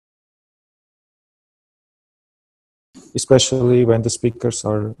especially when the speakers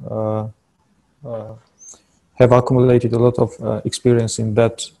are have accumulated a lot of experience in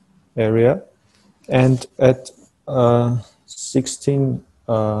that area. And at 16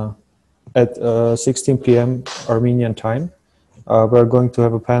 p.m. Armenian time, we're going to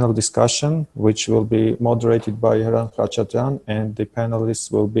have a panel discussion, which will be moderated by Hrant Khachatrian, and the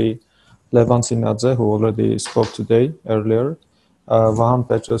panelists will be Levan Tsinadze, who already spoke today earlier, Vahan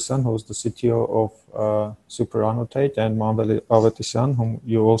Petrosyan, who's the CTO of SuperAnnotate, and Manvel Avetisian, whom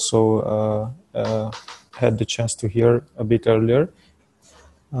you also had the chance to hear a bit earlier.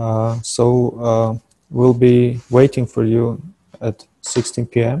 We'll be waiting for you at 16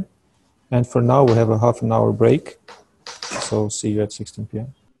 p.m. And for now, we have a half an hour break. So see you at 16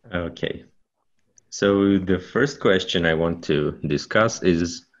 p.m. Okay. So the first question I want to discuss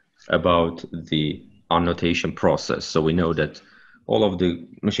is about the annotation process. So we know that all of the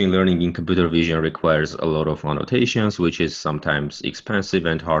machine learning in computer vision requires a lot of annotations, which is sometimes expensive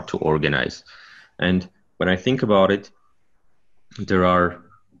and hard to organize. And when I think about it, there are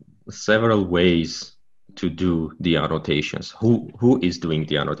several ways to do the annotations. Who is doing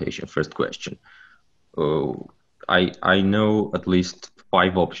the annotation? First question. I know at least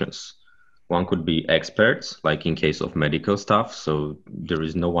 5 options. One could be experts, like in case of medical stuff. So there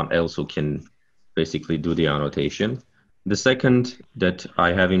is no one else who can basically do the annotation. The second that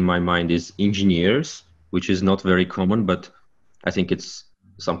I have in my mind is engineers, which is not very common, but I think it's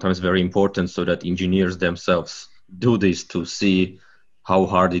sometimes very important so that engineers themselves do this to see how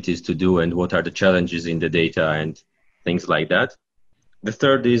hard it is to do and what are the challenges in the data and things like that. The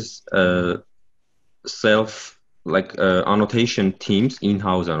third is annotation teams,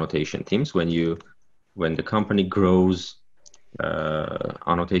 in-house annotation teams. When the company grows,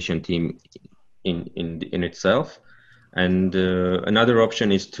 annotation team in itself. And another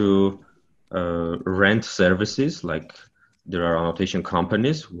option is to rent services, like there are annotation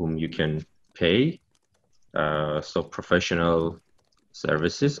companies whom you can pay. So professional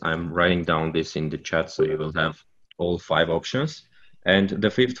services. I'm writing down this in the chat so you will have all 5 options. And the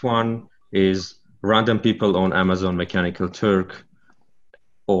fifth one is random people on Amazon Mechanical Turk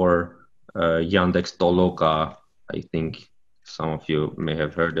or Yandex Toloka. I think some of you may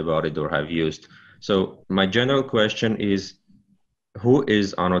have heard about it or have used. So my general question is, who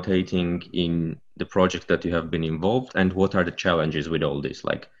is annotating in the project that you have been involved, and what are the challenges with all this?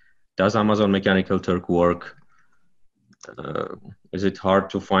 Like, does Amazon Mechanical Turk work? Is it hard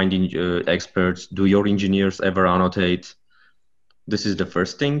to find experts? Do your engineers ever annotate? This is the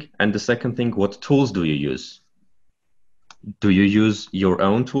first thing. And the second thing, what tools do you use? Do you use your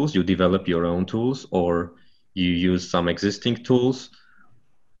own tools? You develop your own tools, or you use some existing tools?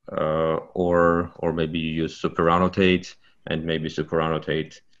 Or maybe you use SuperAnnotate, and maybe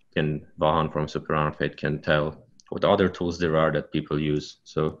Vahan from SuperAnnotate can tell what other tools there are that people use.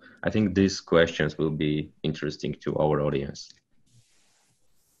 So I think these questions will be interesting to our audience.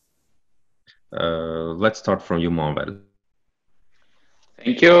 Let's start from you, Manvel.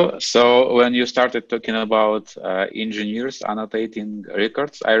 Thank you. So when you started talking about engineers annotating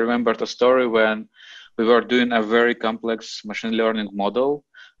records, I remembered a story when we were doing a very complex machine learning model,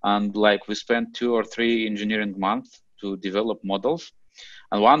 and like we spent 2 or 3 engineering months to develop models.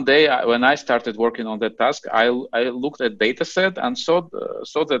 And one day when I started working on that task, I looked at data set and saw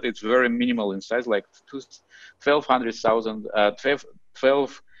that it's very minimal in size, like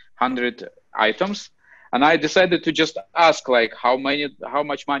 1,200 items. And I decided to just ask, like, how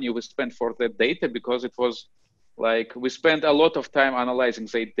much money we spent for that data, because it was like we spent a lot of time analyzing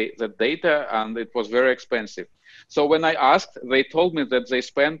the data, and it was very expensive. So when I asked, they told me that they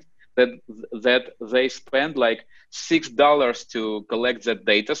spent like $6 to collect that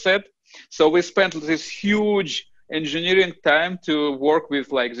data set. So we spent this huge engineering time to work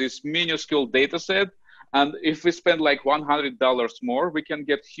with like this minuscule data set. And if we spend like $100 more, we can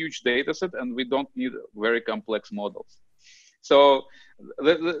get huge data set, and we don't need very complex models. So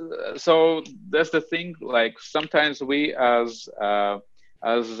that's the thing. Like sometimes we as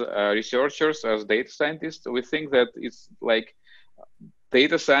researchers, as data scientists, we think that it's like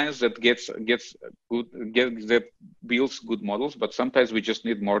data science that that builds good models, but sometimes we just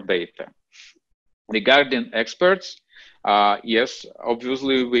need more data. Regarding experts, yes,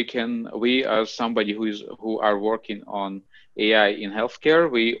 obviously we as somebody who are working on AI in healthcare,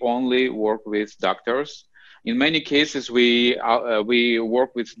 we only work with doctors. In many cases, we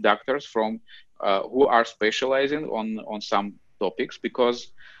work with doctors from who are specializing on some topics,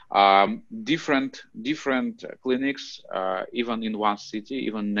 because different clinics, even in one city,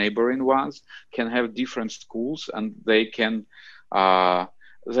 even neighboring ones, can have different schools, and they can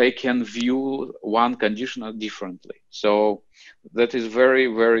they can view one condition differently. So that is very,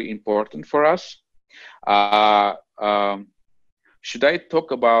 very important for us. Should I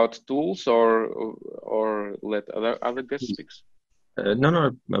talk about tools or let other guests speak?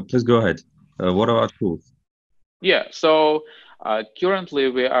 No, please go ahead. What about tools? Yeah, so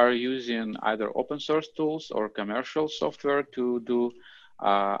currently we are using either open source tools or commercial software to do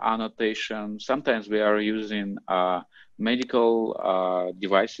annotation. Sometimes we are using medical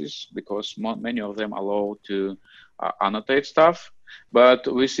devices because many of them allow to annotate stuff. But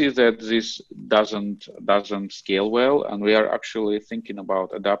we see that this doesn't scale well, and we are actually thinking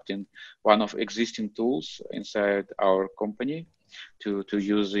about adapting one of existing tools inside our company to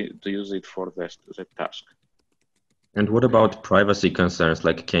use it for that task. And what about privacy concerns?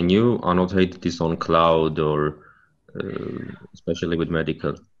 Like, can you annotate this on cloud or especially with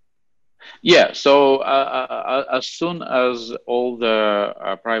medical? Yeah, so as soon as all the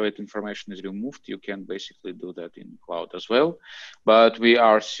private information is removed, you can basically do that in cloud as well. But we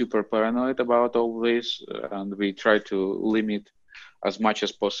are super paranoid about all this, and we try to limit as much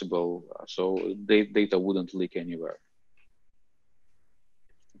as possible so data wouldn't leak anywhere.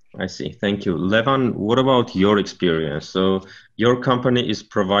 I see. Thank you. Levan, what about your experience? So your company is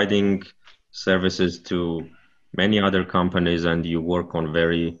providing services to many other companies and you work on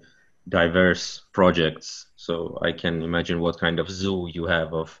very diverse projects. So I can imagine what kind of zoo you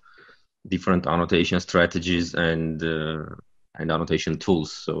have of different annotation strategies and annotation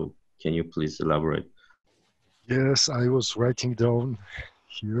tools. So can you please elaborate? Yes, I was writing down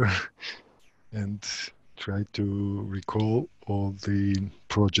here and try to recall all the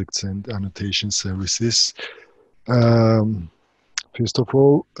projects and annotation services. First of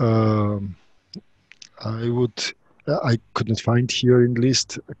all, I couldn't find here in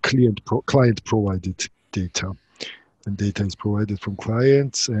list client provided data, and data is provided from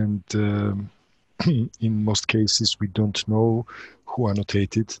clients, and in most cases we don't know who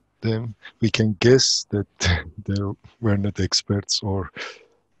annotated them. We can guess that they were not experts or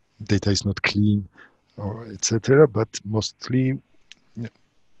data is not clean or etc. But mostly,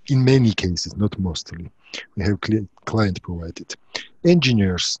 in many cases, not mostly, we have client provided.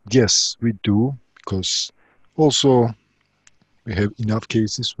 Engineers, yes, we do, because also we have enough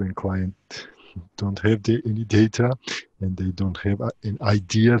cases when client don't have any data and they don't have an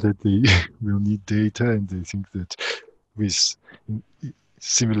idea that they will need data, and they think that with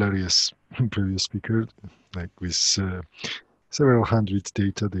similarly as previous speaker, like with several hundred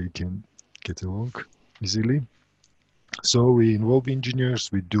data, they can get along easily. So we involve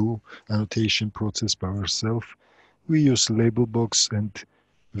engineers, we do annotation process by ourselves. We use label box and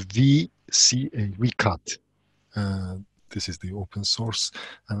VCut. This is the open source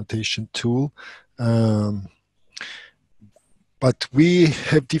annotation tool. But we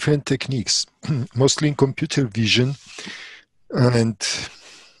have different techniques, mostly in computer vision. And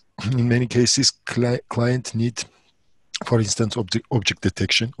in many cases, client need, for instance, object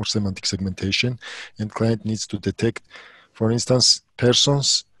detection or semantic segmentation. And client needs to detect, for instance,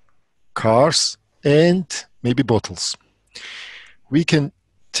 persons, cars, and maybe bottles. We can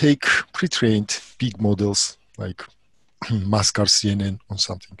take pre-trained big models like Mascar CNN or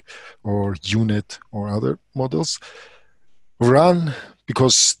something, or UNet or other models, run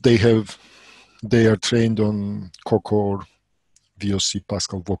because they are trained on COCO or VOC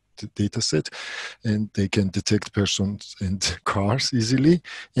Pascal VOC dataset, and they can detect persons and cars easily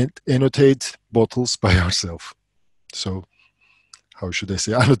and annotate bottles by ourselves. So how should I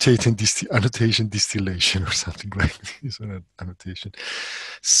say, annotation distillation or something like this, or annotation,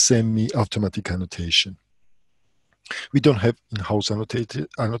 semi-automatic annotation. We don't have in-house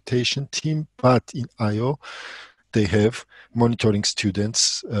annotation team, but in IO, they have monitoring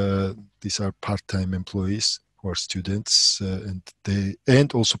students. These are part-time employees who are students,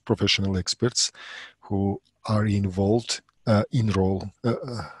 and also professional experts who are involved, enroll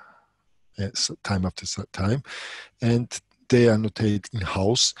time after time, and they annotate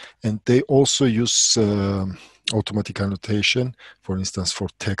in-house, and they also use automatic annotation, for instance, for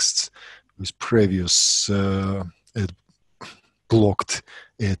texts with previous blocked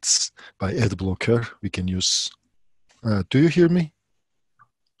ads by ad blocker. We can use. Do you hear me?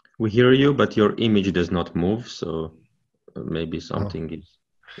 We hear you, but your image does not move, so maybe something is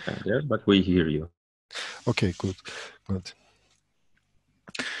there, but we hear you. Okay, good.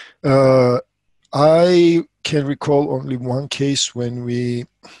 I can recall only one case when we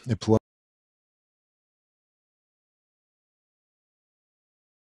applied.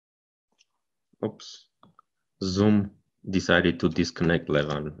 Oops. Zoom decided to disconnect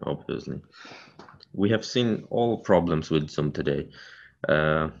Levan, obviously. We have seen all problems with Zoom today.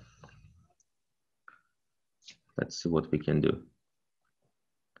 Let's see what we can do.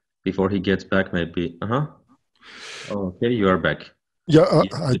 Before he gets back, maybe. Oh, okay, you are back. Yeah,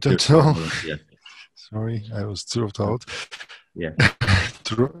 I don't know. Yeah. Sorry, I was dropped out. Yeah.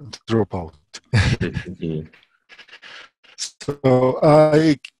 Drop out. Please continue. So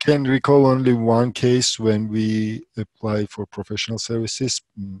I can recall only one case when we applied for professional services.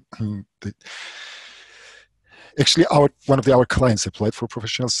 Actually, one of our clients applied for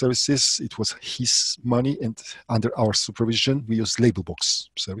professional services. It was his money, and under our supervision, we use Labelbox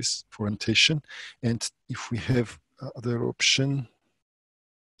service for annotation. And if we have other option,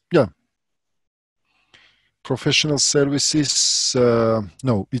 yeah, professional services.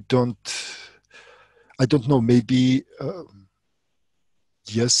 No, we don't. I don't know. Maybe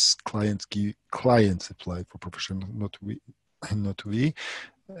yes, clients apply for professional, not we.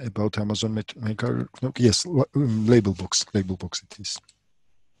 About Amazon Maker, no, yes, Labelbox it is.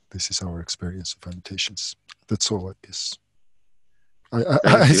 This is our experience of annotations. That's all, I guess.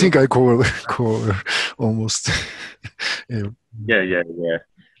 I think I cover almost. Yeah.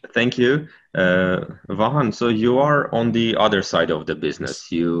 Thank you. Vahan, so you are on the other side of the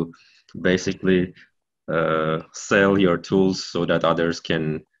business. You basically sell your tools so that others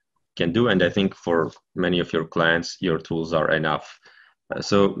can do, and I think for many of your clients, your tools are enough.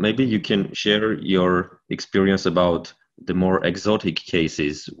 So maybe you can share your experience about the more exotic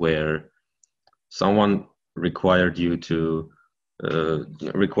cases where someone required you to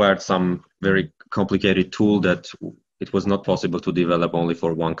required some very complicated tool that it was not possible to develop only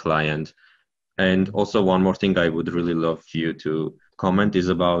for one client. And also one more thing I would really love you to comment is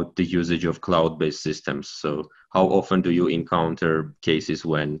about the usage of cloud-based systems. So how often do you encounter cases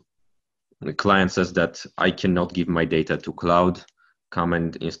when the client says that I cannot give my data to cloud, come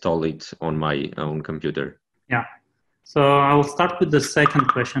and install it on my own computer? Yeah. So I will start with the second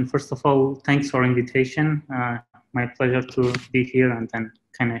question. First of all, thanks for invitation. My pleasure to be here and then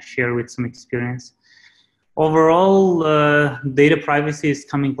kind of share with some experience. Overall, data privacy is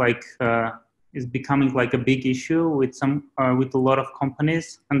becoming like a big issue with a lot of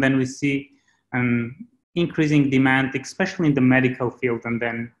companies, and then we see an increasing demand, especially in the medical field, and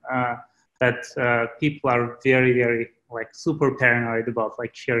then that people are very, very like super paranoid about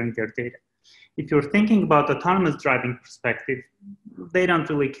like sharing their data. If you're thinking about autonomous driving perspective, they don't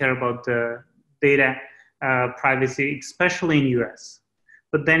really care about the data privacy, especially in US.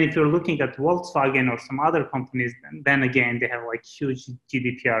 But then if you're looking at Volkswagen or some other companies, then again, they have like huge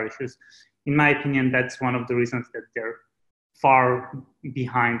GDPR issues. In my opinion, that's one of the reasons that they're far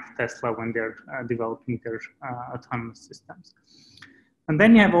behind Tesla when they're developing their autonomous systems. And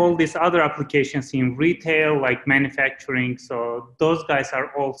then you have all these other applications in retail, like manufacturing. So those guys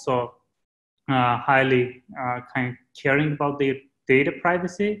are also highly kind of caring about their data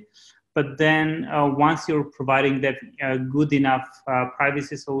privacy. But then once you're providing that good enough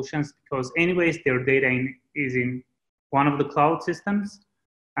privacy solutions, because anyways, their data is in one of the cloud systems.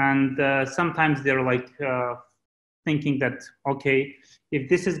 And sometimes they're like thinking that, okay, if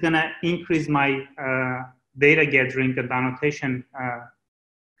this is gonna increase my data gathering and annotation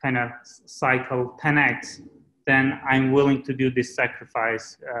kind of cycle 10x, then I'm willing to do this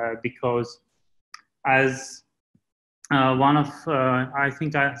sacrifice because as I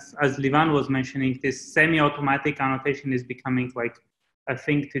think as Levan was mentioning, this semi-automatic annotation is becoming like a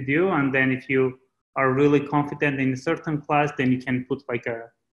thing to do. And then if you are really confident in a certain class, then you can put like a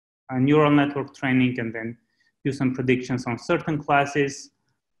neural network training and then do some predictions on certain classes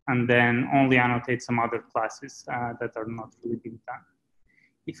and then only annotate some other classes that are not really being done.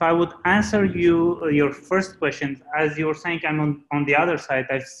 If I would answer your first question, as you were saying, I'm on the other side.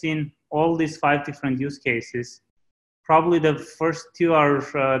 I've seen all these 5 different use cases. Probably the first 2 are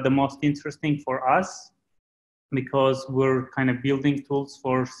the most interesting for us because we're kind of building tools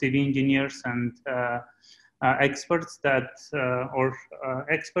for civil engineers and experts that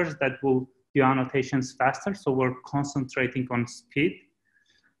will do annotations faster. So we're concentrating on speed.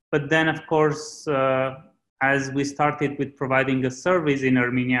 But then, of course, as we started with providing a service in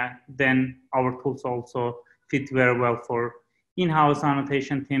Armenia, then our tools also fit very well for in-house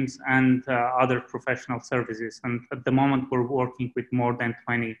annotation teams and other professional services. And at the moment, we're working with more than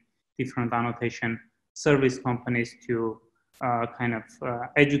 20 different annotation service companies to kind of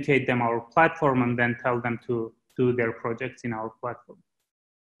educate them our platform and then tell them to do their projects in our platform.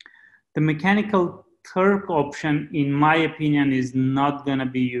 The mechanical Turk option, in my opinion, is not going to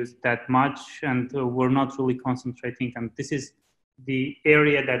be used that much, and we're not really concentrating. And this is the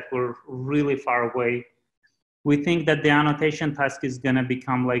area that we're really far away. We think that the annotation task is going to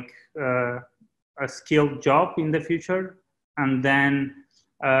become like a skilled job in the future, And then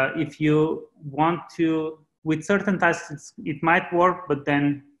if you want to, with certain tasks, it might work, but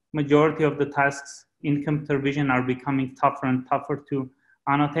then majority of the tasks in computer vision are becoming tougher and tougher to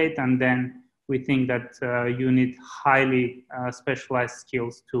annotate. And then we think that you need highly specialized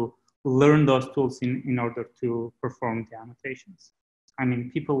skills to learn those tools in order to perform the annotations. I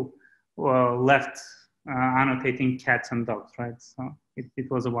mean, people left annotating cats and dogs, right? So it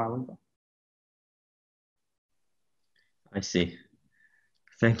was a while ago. I see.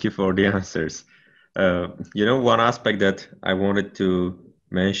 Thank you for the answers. You know, one aspect that I wanted to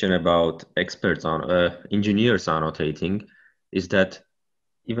mention about experts on engineers annotating is that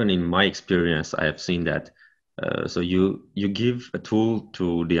even in my experience, I have seen that. So you give a tool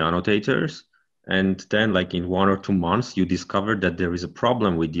to the annotators, and then like in 1 or 2 months, you discover that there is a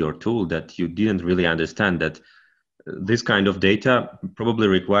problem with your tool that you didn't really understand, that this kind of data probably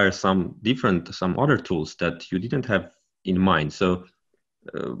requires some other tools that you didn't have in mind. So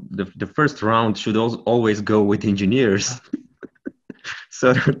the first round should always go with engineers.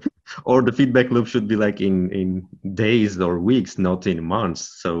 So, or the feedback loop should be like in days or weeks, not in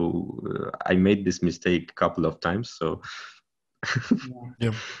months. So I made this mistake a couple of times. So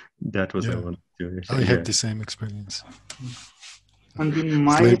yeah, that was yeah. I wanted to. I had the same experience. And in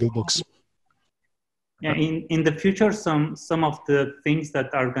my label box. Yeah, in the future, some of the things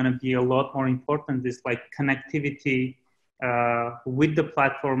that are going to be a lot more important is like connectivity with the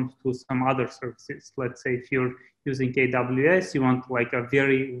platform to some other services. Let's say if you're using AWS, you want like a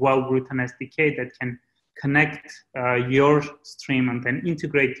very well-written SDK that can connect your stream and then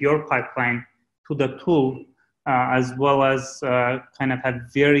integrate your pipeline to the tool, as well as kind of have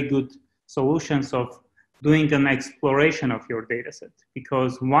very good solutions of doing an exploration of your data set.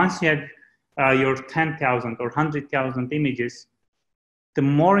 Because once you have your 10,000 or 100,000 images, the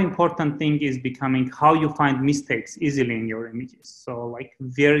more important thing is becoming how you find mistakes easily in your images. So like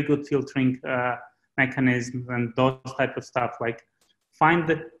very good filtering mechanisms and those type of stuff, like find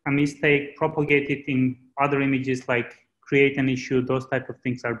a mistake, propagate it in other images, like create an issue, those type of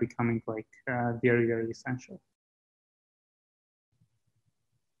things are becoming like very, very essential.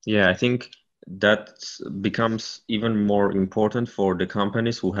 Yeah, I think that becomes even more important for the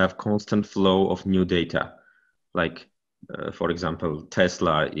companies who have constant flow of new data. Like, for example,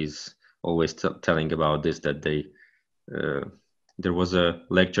 Tesla is always telling about this, that there was a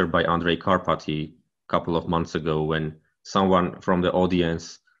lecture by Andrej Karpathy a couple of months ago when someone from the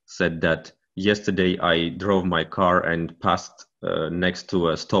audience said that yesterday I drove my car and passed next to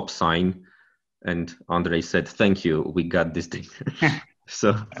a stop sign, and Andrej said, "Thank you, we got this thing."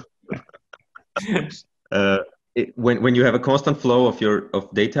 So when you have a constant flow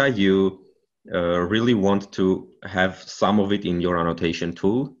of data, you really want to have some of it in your annotation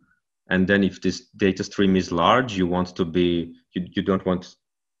tool. And then if this data stream is large, you want to be, you don't want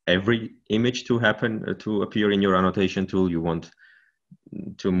every image to appear in your annotation tool. You want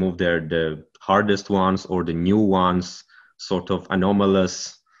to move there the hardest ones or the new ones, sort of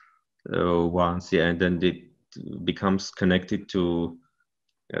anomalous ones. Yeah, and then it becomes connected to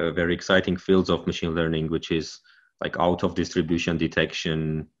very exciting fields of machine learning, which is like out of distribution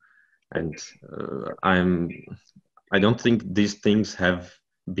detection. And I don't think these things have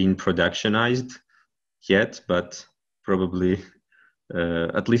been productionized yet, but probably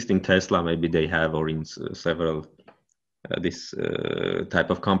at least in Tesla, maybe they have, or in several this type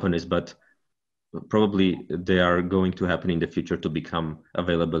of companies, but probably they are going to happen in the future to become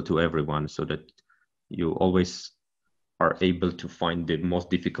available to everyone, so that you always are able to find the most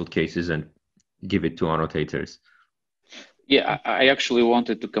difficult cases and give it to annotators. Yeah, I actually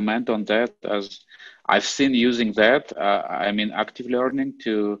wanted to comment on that, as I've seen using that. I mean, active learning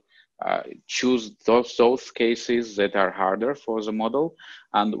to choose those cases that are harder for the model.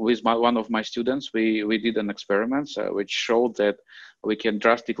 And with one of my students, we did an experiment which showed that we can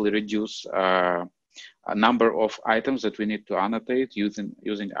drastically reduce a number of items that we need to annotate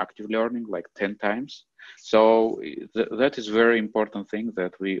using active learning, like 10 times. So that is a very important thing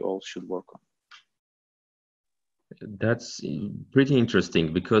that we all should work on. That's pretty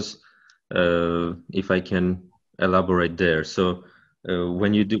interesting, because if I can elaborate there. So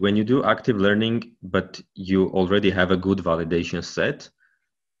when you do active learning, but you already have a good validation set,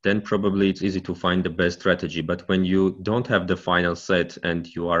 then probably it's easy to find the best strategy. But when you don't have the final set and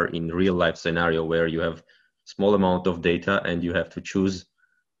you are in real life scenario where you have small amount of data and you have to choose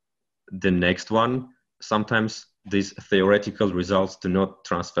the next one, sometimes these theoretical results do not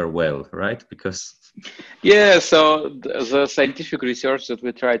transfer well, right? Because yeah, so the scientific research that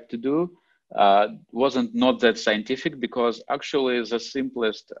we tried to do wasn't not that scientific, because actually the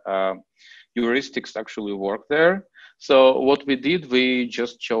simplest heuristics actually work there. So what we did, we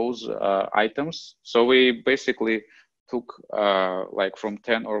just chose items. So we basically took like from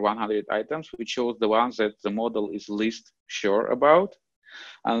 10 or 100 items, we chose the ones that the model is least sure about,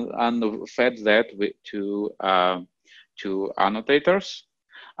 and fed that to annotators.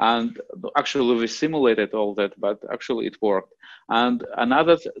 And actually we simulated all that, but actually it worked. And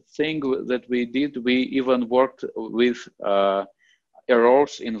another thing that we did, we even worked with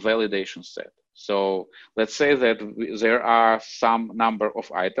errors in validation set. So let's say that there are some number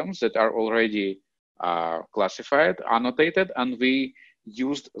of items that are already classified, annotated, and we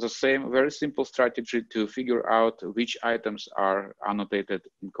used the same very simple strategy to figure out which items are annotated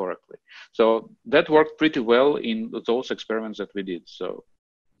incorrectly. So that worked pretty well in those experiments that we did. So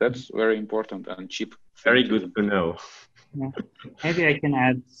that's very important and cheap. Very good to know. Yeah. Maybe I can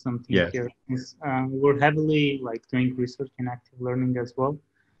add something here. We're heavily like doing research in active learning as well.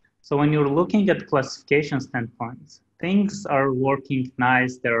 So when you're looking at classification standpoints, things are working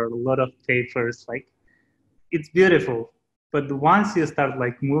nice. There are a lot of papers, like it's beautiful. But once you start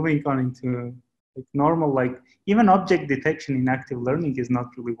like moving on into like normal, like even object detection in active learning is not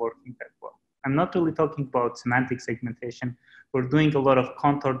really working that well. I'm not really talking about semantic segmentation. We're doing a lot of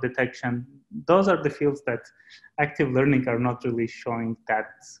contour detection. Those are the fields that active learning are not really showing that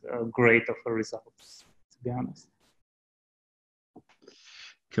great of a result, to be honest.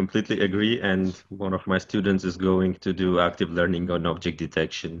 Completely agree. And one of my students is going to do active learning on object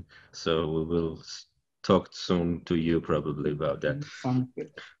detection. So we will talk soon to you probably about that. Sounds good.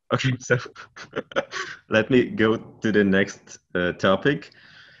 Okay, so let me go to the next topic.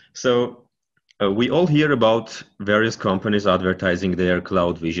 So we all hear about various companies advertising their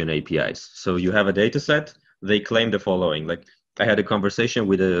Cloud Vision APIs. So you have a data set, they claim the following. Like I had a conversation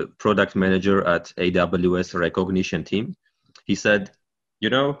with a product manager at AWS recognition team. He said, you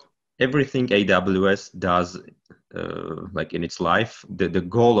know, everything AWS does like in its life, the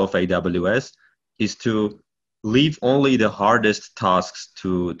goal of AWS is to leave only the hardest tasks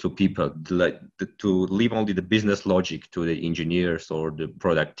to people, to leave only the business logic to the engineers or the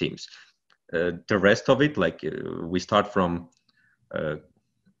product teams. The rest of it, like we start from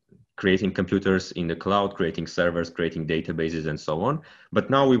creating computers in the cloud, creating servers, creating databases, and so on.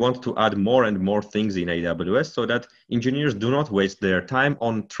 But now we want to add more and more things in AWS so that engineers do not waste their time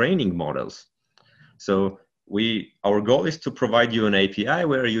on training models. So our goal is to provide you an API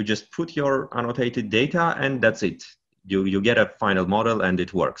where you just put your annotated data and that's it. You get a final model and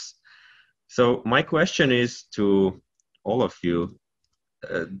it works. So my question is to all of you,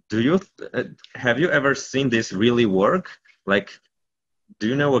 have you ever seen this really work? Like, do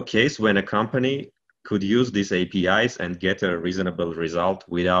you know a case when a company could use these APIs and get a reasonable result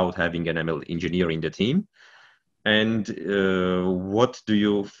without having an ML engineer in the team? And what do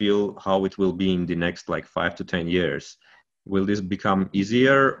you feel how it will be in the next like 5 to 10 years? Will this become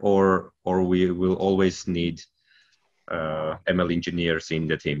easier or we will always need ML engineers in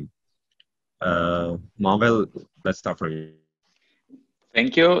the team? Manvel, let's start from you.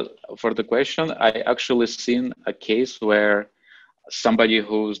 Thank you for the question. I actually seen a case where somebody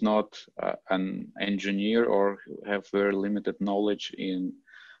who's not an engineer or have very limited knowledge in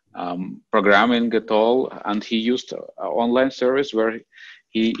programming at all, and he used an online service where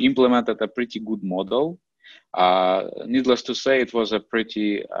he implemented a pretty good model. Needless to say, it was a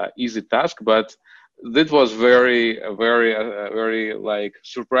pretty easy task, but that was very like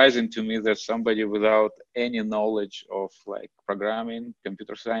surprising to me that somebody without any knowledge of like programming,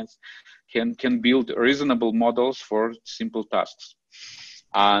 computer science, can build reasonable models for simple tasks.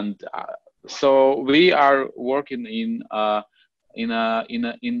 And so we are working in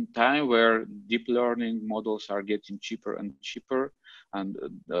time where deep learning models are getting cheaper and cheaper, and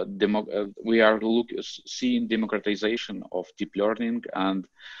we are seeing democratization of deep learning, and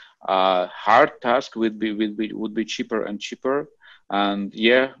hard task would be cheaper and cheaper. And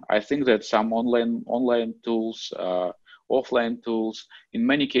yeah, I think that some online tools, offline tools, in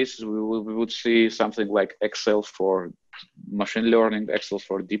many cases we would see something like Excel for machine learning, Excel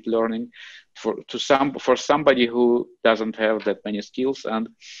for deep learning, for somebody who doesn't have that many skills,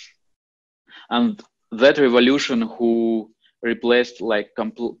 and that revolution who replaced like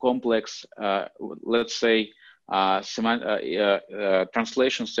complex, let's say,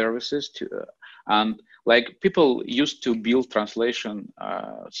 translation services and like people used to build translation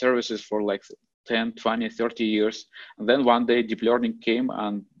services for like 10, 20, 30 years. And then one day deep learning came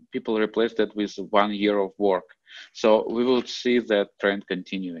and people replaced that with 1 year of work. So we will see that trend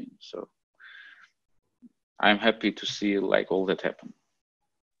continuing. So I'm happy to see like all that happen.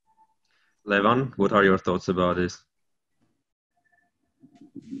 Levan, what are your thoughts about this?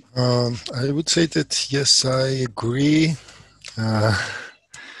 I would say that yes, I agree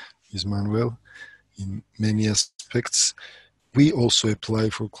with Manvel in many aspects. We also apply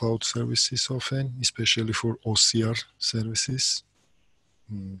for cloud services often, especially for OCR services,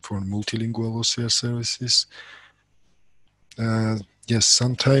 for multilingual OCR services. Yes,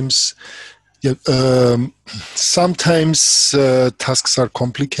 sometimes. Yeah, sometimes tasks are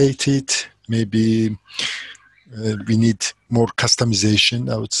complicated. Maybe we need more customization,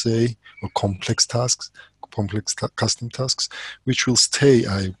 I would say, or complex tasks, custom tasks, which will stay,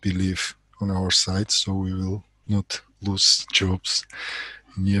 I believe, on our side. So we will not lose jobs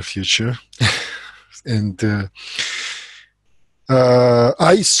in near future. And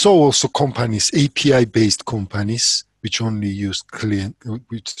I saw also companies, API-based companies, which only use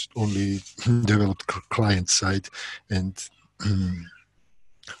which only developed client side, and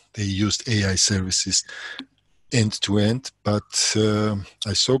they used AI services end to end. But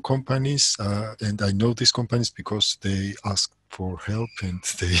I saw companies, and I know these companies because they asked for help and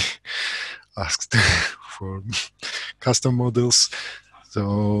they asked for custom models.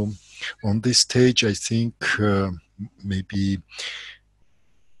 So on this stage, I think maybe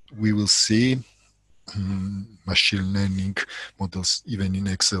we will see machine learning models even in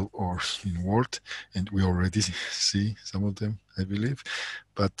Excel or in Word, and we already see some of them, I believe.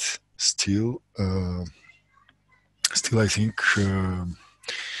 But still, I think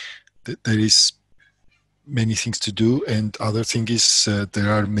there is many things to do, and other thing is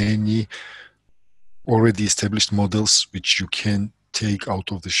there are many already established models which you can take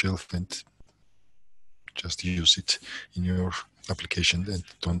out of the shelf and just use it in your application and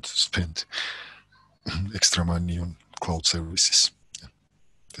don't spend extra money on cloud services. Yeah.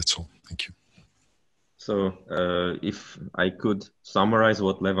 That's all. Thank you. So if I could summarize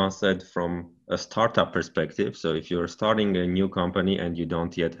what Levan said from a startup perspective, so if you're starting a new company and you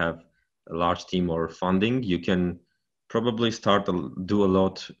don't yet have a large team or funding, you can probably do a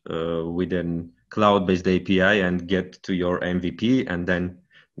lot with a cloud-based API and get to your MVP, and then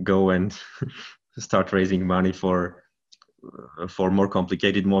go and start raising money for more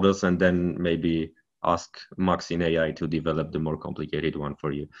complicated models, and then maybe ask Maxin.ai to develop the more complicated one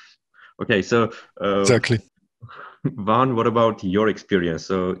for you. Okay, so exactly. Vahan, what about your experience?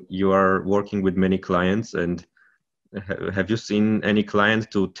 So you are working with many clients, and have you seen any client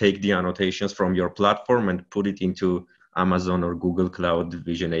to take the annotations from your platform and put it into Amazon or Google Cloud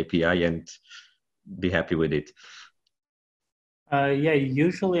Vision API and be happy with it? Yeah,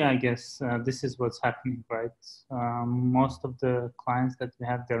 usually I guess this is what's happening, right? Most of the clients that we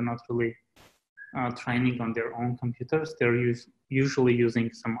have, they're not really training on their own computers. They're usually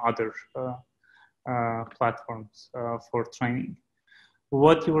using some other platforms for training.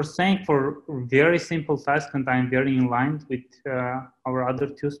 What you were saying for very simple tasks, and I'm very in line with our other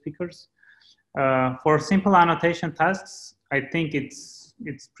two speakers. For simple annotation tasks, I think it's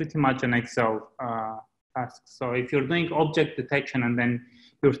pretty much an Excel task. So if you're doing object detection and then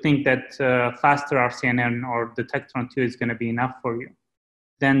you think that faster RCNN or Detectron 2 is going to be enough for you,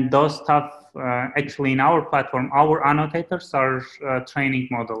 then those stuff, actually in our platform, our annotators are training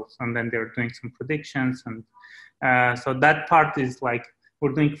models, and then they're doing some predictions. And so that part is like,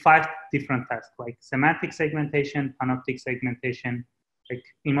 we're doing 5 different tasks, like semantic segmentation, panoptic segmentation, like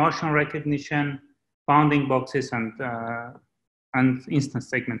emotion recognition, bounding boxes, and instance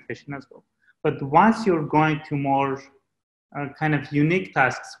segmentation as well. But once you're going to more kind of unique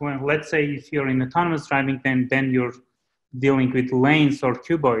tasks, when let's say if you're in autonomous driving, then you're dealing with lanes or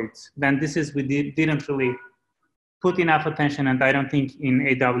cuboids, then this is, we didn't really put enough attention, and I don't think in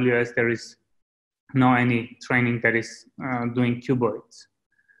AWS there is any training that is doing cuboids,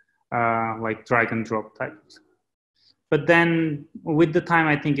 like drag and drop types. But then with the time,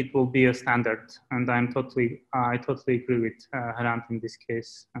 I think it will be a standard, and I totally agree with Hrant in this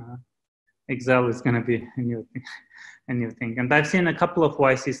case. Excel is going to be a new thing. And I've seen a couple of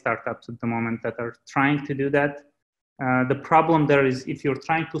YC startups at the moment that are trying to do that. The problem there is if you're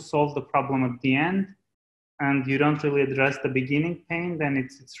trying to solve the problem at the end and you don't really address the beginning pain, then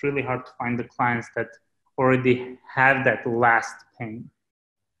it's really hard to find the clients that already have that last pain.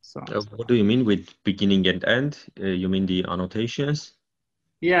 So what do you mean with beginning and end? You mean the annotations?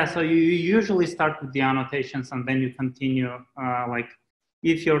 Yeah, so you usually start with the annotations and then you continue. Like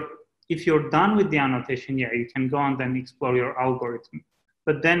if you're done with the annotation, yeah, you can go and then explore your algorithm.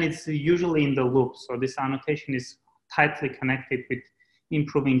 But then it's usually in the loop. So this annotation is tightly connected with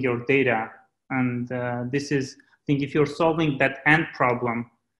improving your data. And this is, I think, if you're solving that end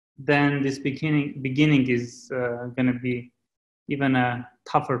problem, then this beginning is going to be even a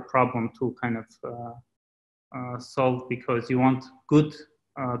tougher problem to kind of solve, because you want good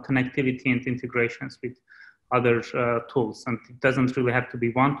connectivity and integrations with other tools. And it doesn't really have to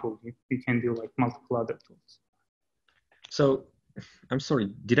be one tool. You can do like multiple other tools. So I'm sorry,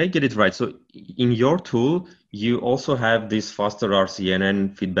 did I get it right? So in your tool, you also have this faster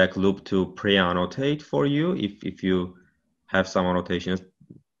RCNN feedback loop to pre-annotate for you if you have some annotations.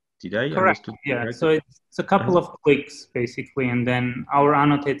 Did I understand? Yeah, correctly? so it's a couple of clicks basically, and then our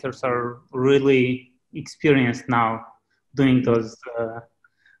annotators are really experienced now doing those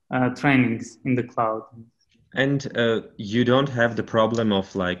trainings in the cloud. And you don't have the problem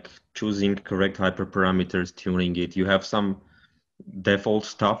of like choosing correct hyperparameters, tuning it. You have some default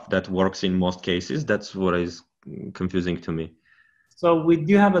stuff that works in most cases. That's what is confusing to me. So we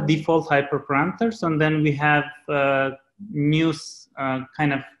do have a default hyperparameters, and then we have new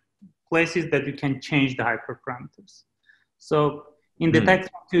kind of places that you can change the hyperparameters. So in the text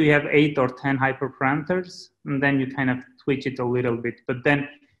 2, you have 8 or 10 hyperparameters, and then you kind of tweak it a little bit. But then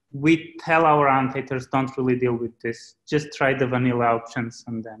we tell our annotators, don't really deal with this. Just try the vanilla options,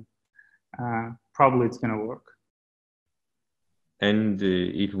 and then probably it's going to work. And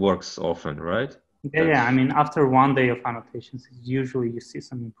it works often, right? Yeah, I mean, after 1 day of annotations, usually you see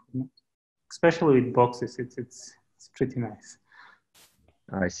some improvement. Especially with boxes, it's pretty nice.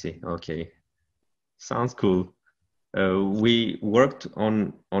 I see. Okay, sounds cool. We worked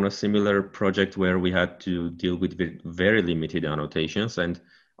on a similar project where we had to deal with very limited annotations, and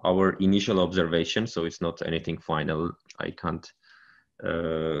our initial observation, so it's not anything final, I can't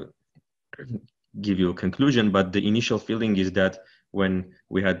give you a conclusion, but the initial feeling is that when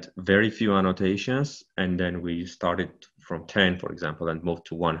we had very few annotations and then we started from 10, for example, and moved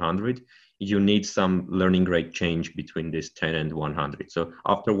to 100, you need some learning rate change between this 10 and 100. So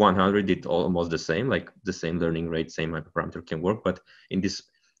after 100, it's almost the same, like the same learning rate, same hyperparameter can work, but in this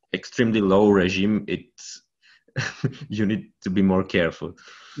extremely low regime, it's you need to be more careful.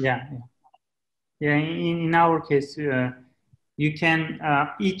 Yeah. In our case, you can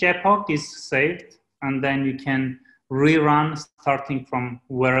each epoch is saved, and then you can rerun starting from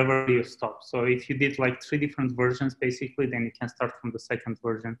wherever you stop. So if you did like 3 different versions, basically, then you can start from the second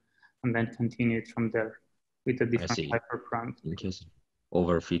version and then continue it from there with a different hyperparameter. In case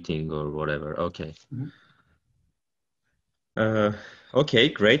overfitting or whatever. Okay. Okay,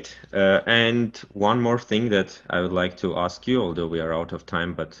 great. And one more thing that I would like to ask you, although we are out of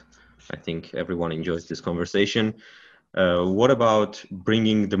time, but I think everyone enjoys this conversation. What about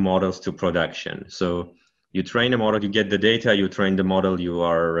bringing the models to production? So you train a model, you get the data, you train the model, you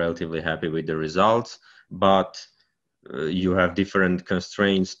are relatively happy with the results, but you have different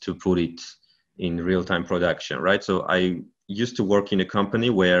constraints to put it in real-time production, right? So I used to work in a company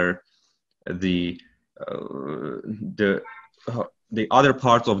where the other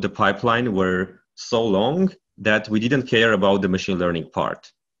parts of the pipeline were so long that we didn't care about the machine learning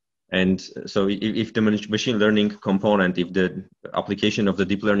part. And so if the machine learning component, if the application of the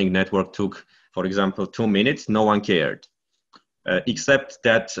deep learning network took, for example, 2 minutes, no one cared. Except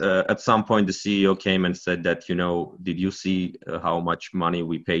that at some point the CEO came and said that, you know, did you see how much money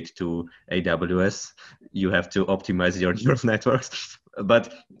we paid to AWS? You have to optimize your neural networks.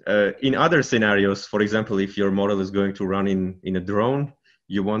 But in other scenarios, for example, if your model is going to run in a drone,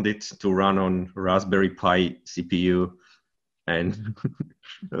 you want it to run on Raspberry Pi CPU and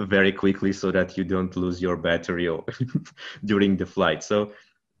very quickly so that you don't lose your battery during the flight. So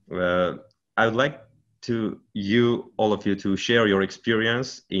I would like all of you to share your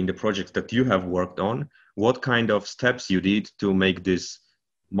experience in the projects that you have worked on. What kind of steps you did to make these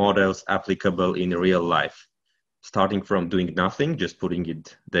models applicable in real life, starting from doing nothing, just putting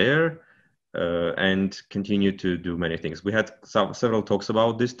it there, and continue to do many things. We had several talks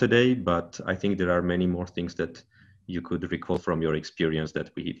about this today, but I think there are many more things that you could recall from your experience that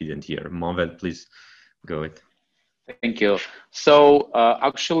we didn't hear. Manvel, please go ahead. Thank you. So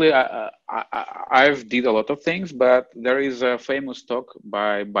actually, I've did a lot of things, but there is a famous talk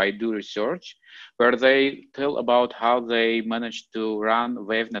by Baidu Research where they tell about how they managed to run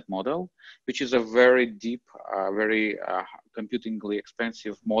WaveNet model, which is a very deep, very computingly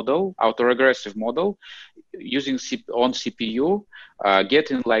expensive model, autoregressive model, using on CPU,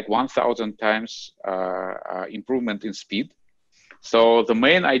 getting like 1,000 times improvement in speed. So the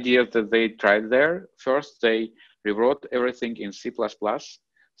main idea that they tried there, first they rewrote everything in C++.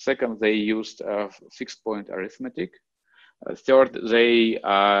 Second, they used fixed point arithmetic. Third, they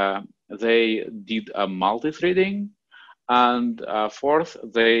did a multi-threading. And fourth,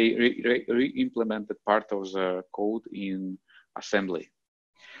 they re-implemented part of the code in assembly.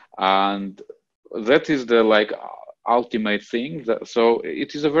 And that is the ultimate thing. So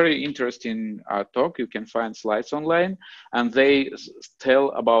it is a very interesting talk. You can find slides online, and they tell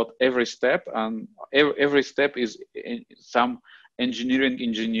about every step, and every step is some engineering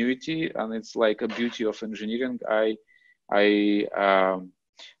ingenuity, and it's like a beauty of engineering. I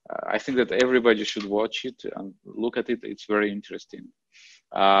think that everybody should watch it and look at it. It's very interesting.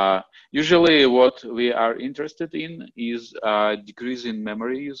 Usually what we are interested in is decreasing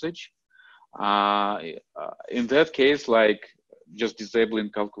memory usage. In that case, like just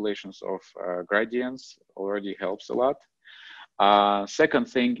disabling calculations of gradients already helps a lot. Second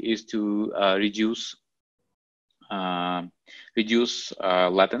thing is to reduce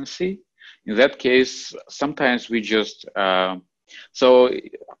latency. In that case, sometimes we just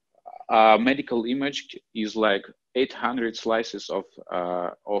medical image is like 800 slices of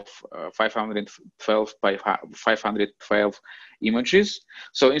 512 by 512 images.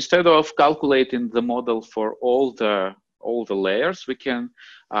 So instead of calculating the model for all the layers, we can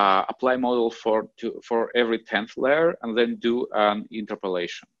apply model for every 10th layer and then do an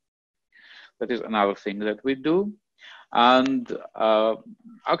interpolation. That is another thing that we do. And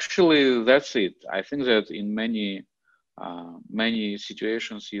actually, that's it. I think that in many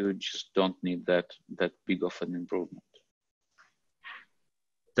situations you just don't need that big of an improvement.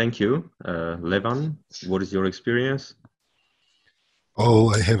 Thank you. Levan, what is your experience?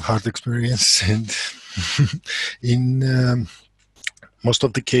 Oh, I have hard experience, and in most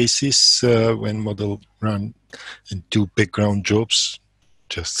of the cases when model run and do background jobs,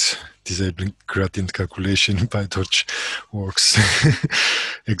 just disabling gradient calculation in PyTorch works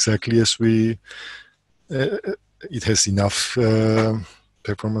exactly as we it has enough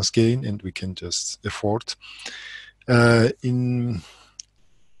performance gain, and we can just afford. In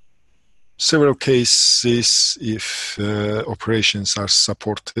several cases, if operations are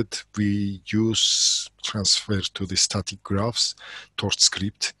supported, we use transfer to the static graphs, torch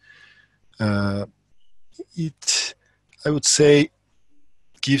script. It, I would say,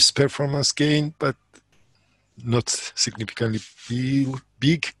 gives performance gain, but not significantly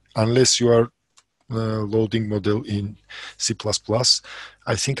big unless you are loading model in C++.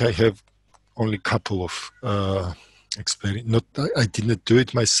 I think I have only a couple of experience. I did not do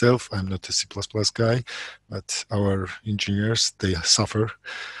it myself. I'm not a C++ guy, but our engineers, they suffer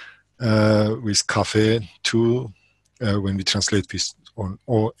with Cafe tool when we translate this on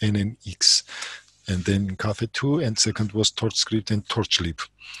ONNX, and then Cafe 2, and second was TorchScript and TorchLib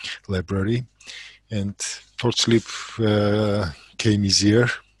library. And TorchLib came easier.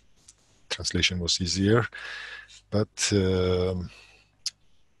 Translation was easier, but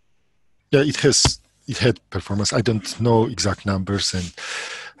yeah, it had performance. I don't know exact numbers and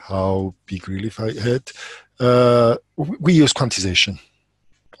how big relief I had. We use quantization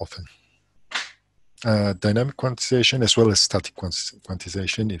often, dynamic quantization as well as static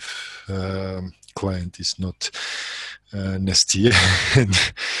quantization if client is not nasty and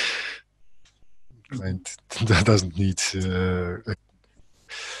client doesn't need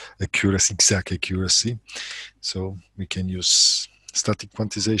exact accuracy. So we can use static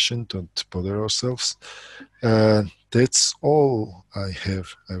quantization, don't bother ourselves. That's all I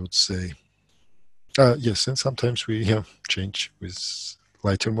have, I would say. Yes, and sometimes we change with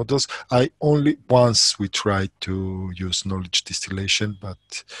lighter models. Only once we tried to use knowledge distillation,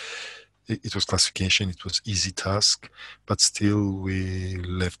 but it was classification, it was easy task, but still we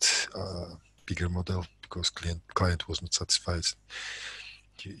left a bigger model because client was not satisfied.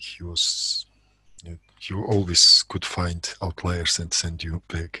 He was, you always could find outliers and send you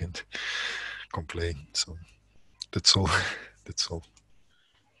back and complain. So that's all. That's all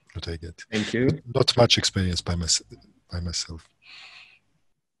what I get. Thank you. Not much experience by myself.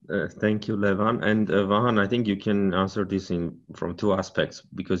 Thank you, Levan. And Vahan, I think you can answer this from two aspects,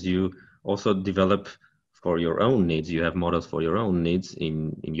 because you also develop for your own needs. You have models for your own needs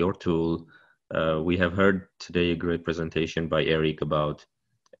in your tool. We have heard today a great presentation by Eric about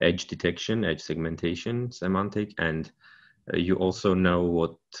edge detection, edge segmentation, semantic, and you also know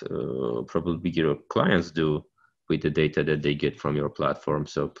what probably your clients do with the data that they get from your platform.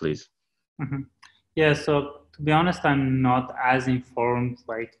 So please. Mm-hmm. Yeah, so to be honest, I'm not as informed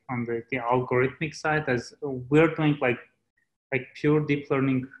like on the algorithmic side, as we're doing like pure deep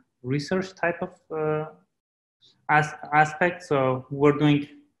learning research type of aspect. So we're doing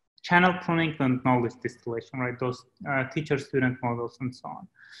channel pruning and knowledge distillation, right? Those teacher-student models and so on.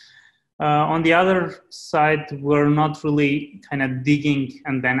 On the other side, we're not really kind of digging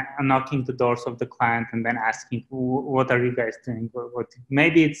and then knocking the doors of the client and then asking, what are you guys doing?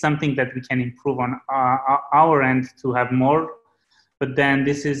 Maybe it's something that we can improve on our end to have more, but then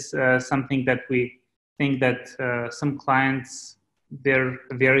this is something that we think that some clients, they're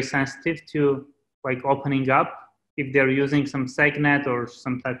very sensitive to like opening up. If they're using some SegNet or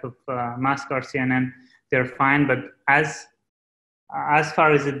some type of mask RCNN, they're fine. But as far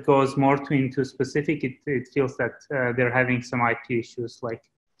as it goes more into specific, it feels that they're having some IP issues, like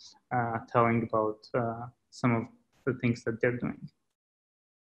telling about some of the things that they're doing.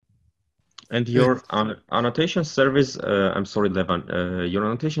 And your annotation service, I'm sorry, Levan, your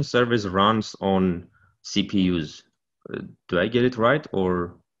annotation service runs on CPUs. Do I get it right,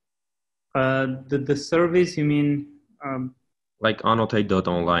 or? The service, you mean? Like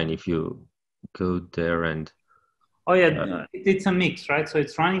annotate.online, if you go there and... Oh yeah, it's a mix, right? So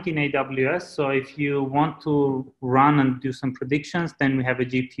it's running in AWS. So if you want to run and do some predictions, then we have a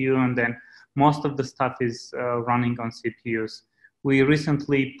GPU, and then most of the stuff is running on CPUs. We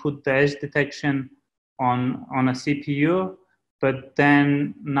recently put the edge detection on a CPU, but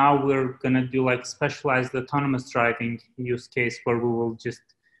then now we're gonna do like specialized autonomous driving use case where we will just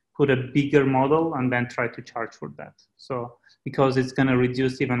put a bigger model and then try to charge for that. So because it's gonna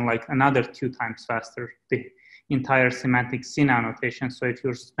reduce even like another 2 times faster the entire semantic scene annotation. So if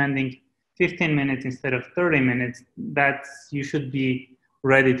you're spending 15 minutes instead of 30 minutes, you should be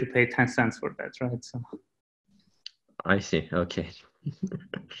ready to pay 10 cents for that, right? So. I see, okay.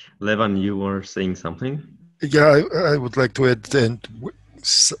 Levan, you were saying something? Yeah, I would like to add, and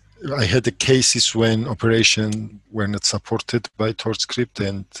I had the cases when operations were not supported by TorchScript,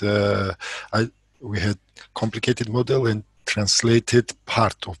 and we had complicated model and translated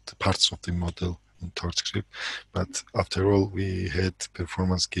parts of the model in TorchScript, but after all, we had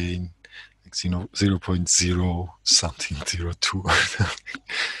performance gain like 0.0 something, 0.2.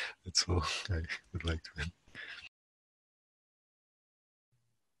 That's all I would like to add.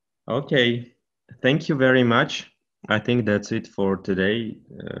 Okay, thank you very much. I think that's it for today.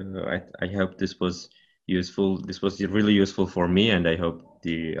 I hope this was useful. This was really useful for me, and I hope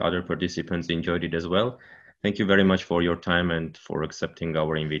the other participants enjoyed it as well. Thank you very much for your time and for accepting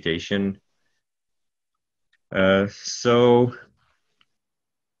our invitation. So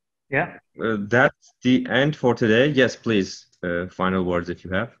yeah, that's the end for today. Yes, please, final words if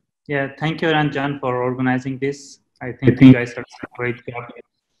you have. Yeah, thank you, Hrant, for organizing this. I think you guys are doing a great job.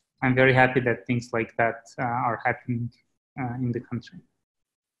 I'm very happy that things like that are happening in the country.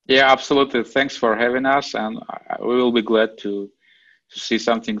 Yeah, absolutely. Thanks for having us, and we will be glad to see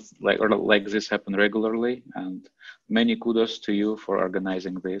something like this happen regularly. And many kudos to you for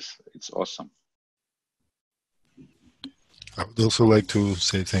organizing this. It's awesome. I would also like to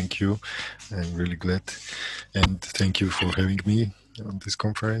say thank you. I'm really glad, and thank you for having me on this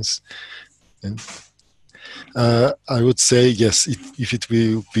conference. And I would say yes, if it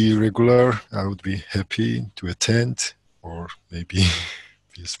will be regular, I would be happy to attend or maybe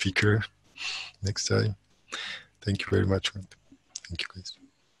be a speaker next time. Thank you very much. Thank you, guys.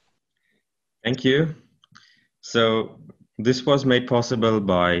 Thank you. So this was made possible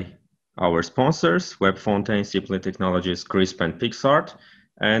by our sponsors, WebFontaine, Simply Technologies, Crisp, and PixArt.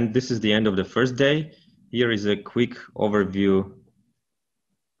 And this is the end of the first day. Here is a quick overview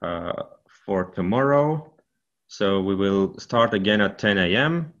for tomorrow. So we will start again at 10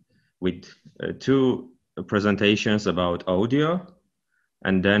 a.m. with 2 presentations about audio.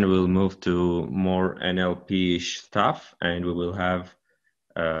 And then we'll move to more NLP-ish stuff, and we will have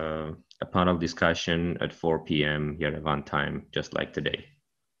a panel discussion at 4 p.m. Yerevan time, just like today.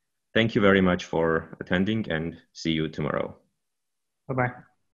 Thank you very much for attending, and see you tomorrow. Bye-bye.